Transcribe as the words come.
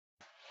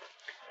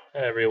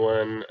Hi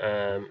everyone,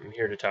 I'm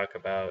here to talk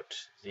about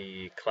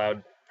the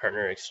Cloud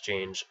Partner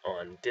Exchange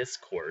on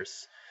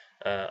Discourse.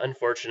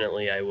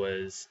 Unfortunately, I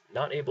was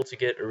not able to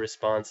get a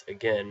response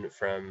again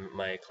from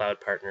my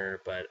cloud partner,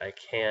 but I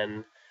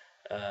can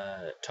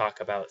talk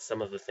about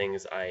some of the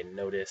things I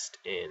noticed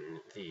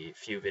in the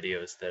few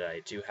videos that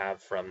I do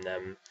have from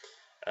them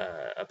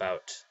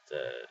about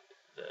the,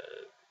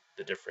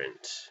 the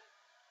different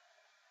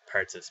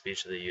parts of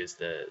speech that they use,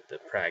 the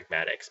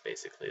pragmatics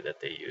basically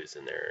that they use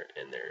in their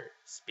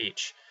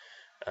speech,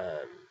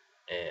 um,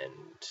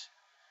 and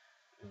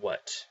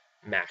what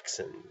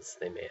maxims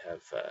they may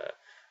have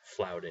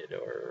flouted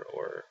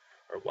or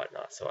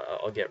whatnot. So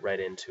I'll get right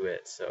into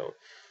it. So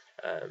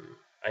um,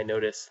 I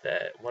noticed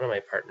that one of my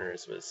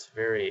partners was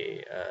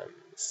very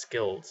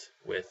skilled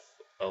with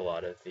a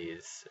lot of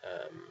these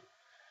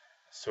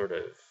sort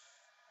of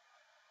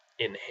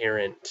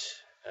inherent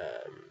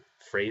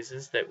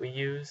phrases that we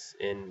use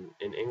in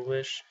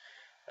English.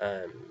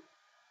 Um,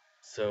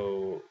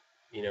 so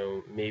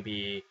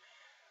maybe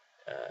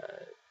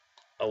uh,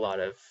 a lot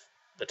of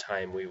the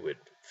time we would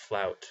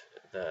flout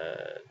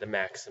the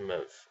maxim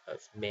of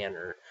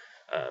manner.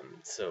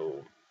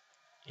 So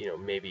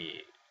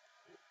maybe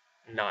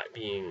not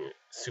being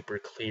super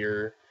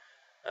clear,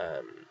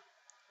 um,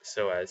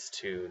 so as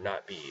to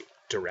not be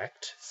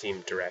direct,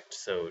 seem direct.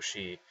 So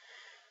she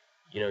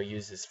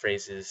uses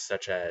phrases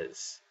such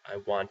as "I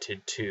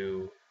wanted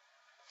to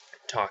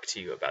talk to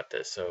you about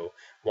this." So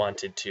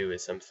 "wanted to"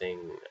 is something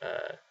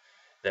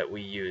that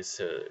we use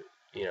so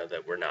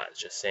that we're not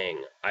just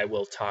saying I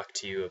will talk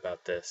to you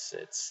about this.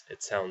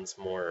 It sounds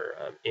more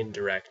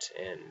indirect,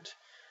 and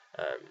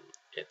um,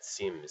 it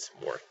seems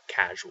more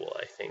casual,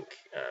 I think,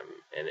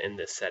 and in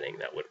this setting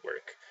that would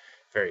work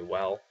very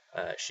well.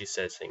 She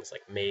says things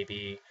like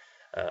maybe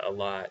a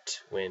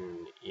lot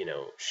when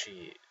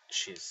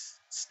she's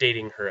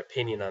stating her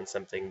opinion on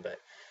something, but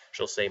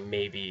she'll say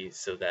maybe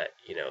so that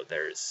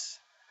there's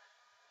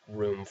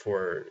room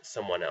for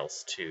someone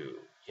else to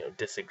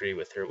disagree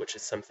with her, which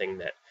is something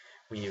that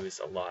we use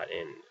a lot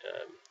in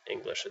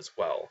English as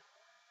well.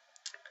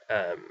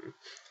 Um,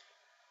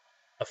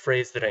 a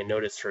phrase that I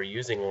noticed her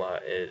using a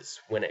lot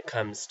is "when it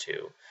comes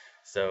to."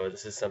 So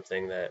this is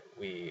something that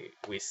we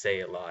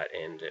say a lot,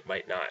 and it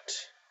might not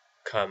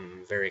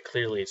come very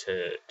clearly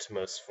to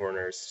most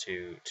foreigners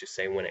to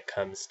say when it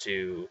comes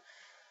to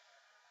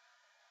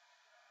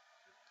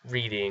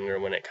reading or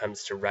when it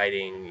comes to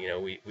writing.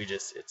 We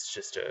just it's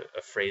just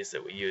a phrase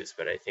that we use,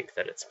 but I think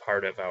that it's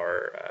part of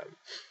our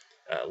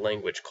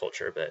language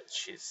culture that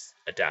she's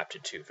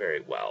adapted to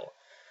very well.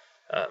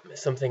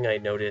 Something I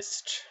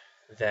noticed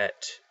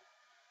that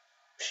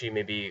she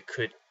maybe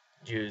could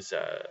use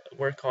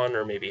work on,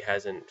 or maybe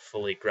hasn't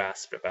fully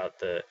grasped about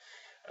the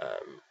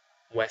um,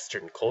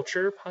 Western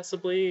culture,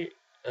 possibly,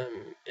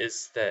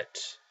 is that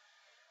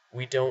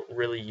we don't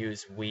really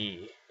use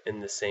we in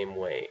the same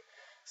way.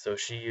 So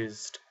she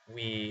used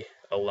we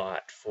a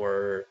lot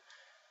for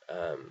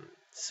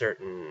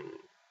certain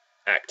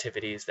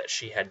activities that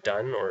she had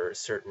done, or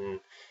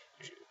certain.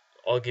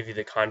 I'll give you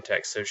the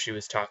context. So she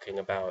was talking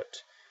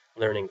about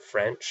learning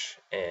French,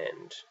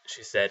 and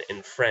she said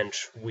in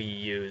French we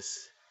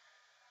use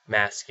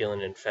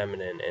masculine and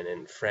feminine, and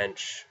in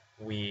French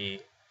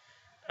we,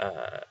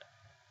 uh,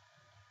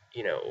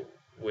 you know,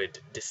 would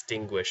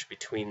distinguish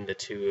between the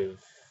two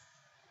of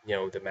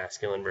the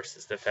masculine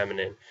versus the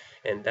feminine,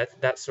 and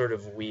that sort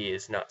of we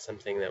is not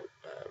something that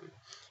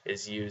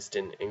is used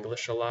in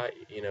English a lot.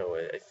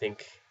 I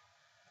think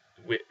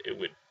it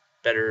would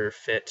better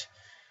fit.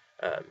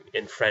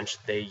 In French,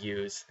 they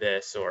use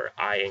this, or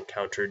I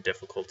encountered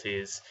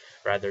difficulties,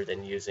 rather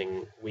than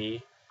using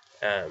we.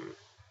 Um,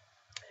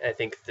 I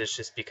think this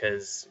just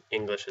because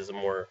English is a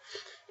more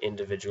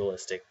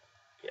individualistic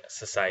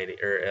society,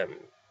 or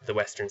the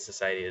Western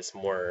society is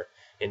more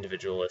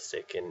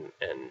individualistic,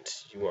 and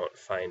you won't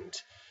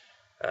find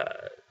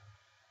uh,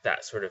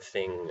 that sort of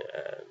thing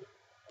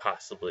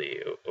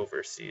possibly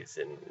overseas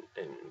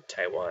in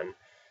Taiwan.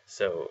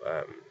 So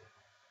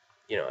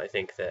I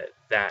think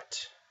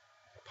that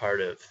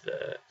part of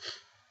the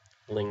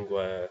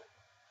lingua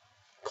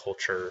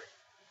culture,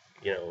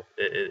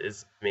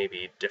 is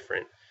maybe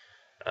different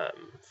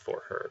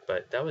for her.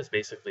 But that was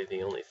basically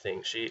the only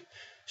thing she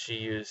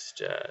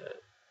used.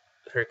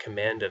 Her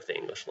command of the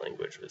English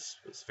language was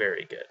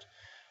very good.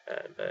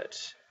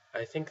 But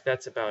I think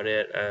that's about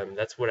it.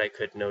 That's what I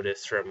could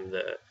notice from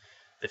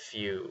the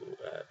few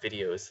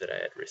videos that I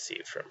had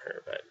received from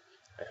her. But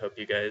I hope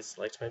you guys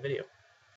liked my video.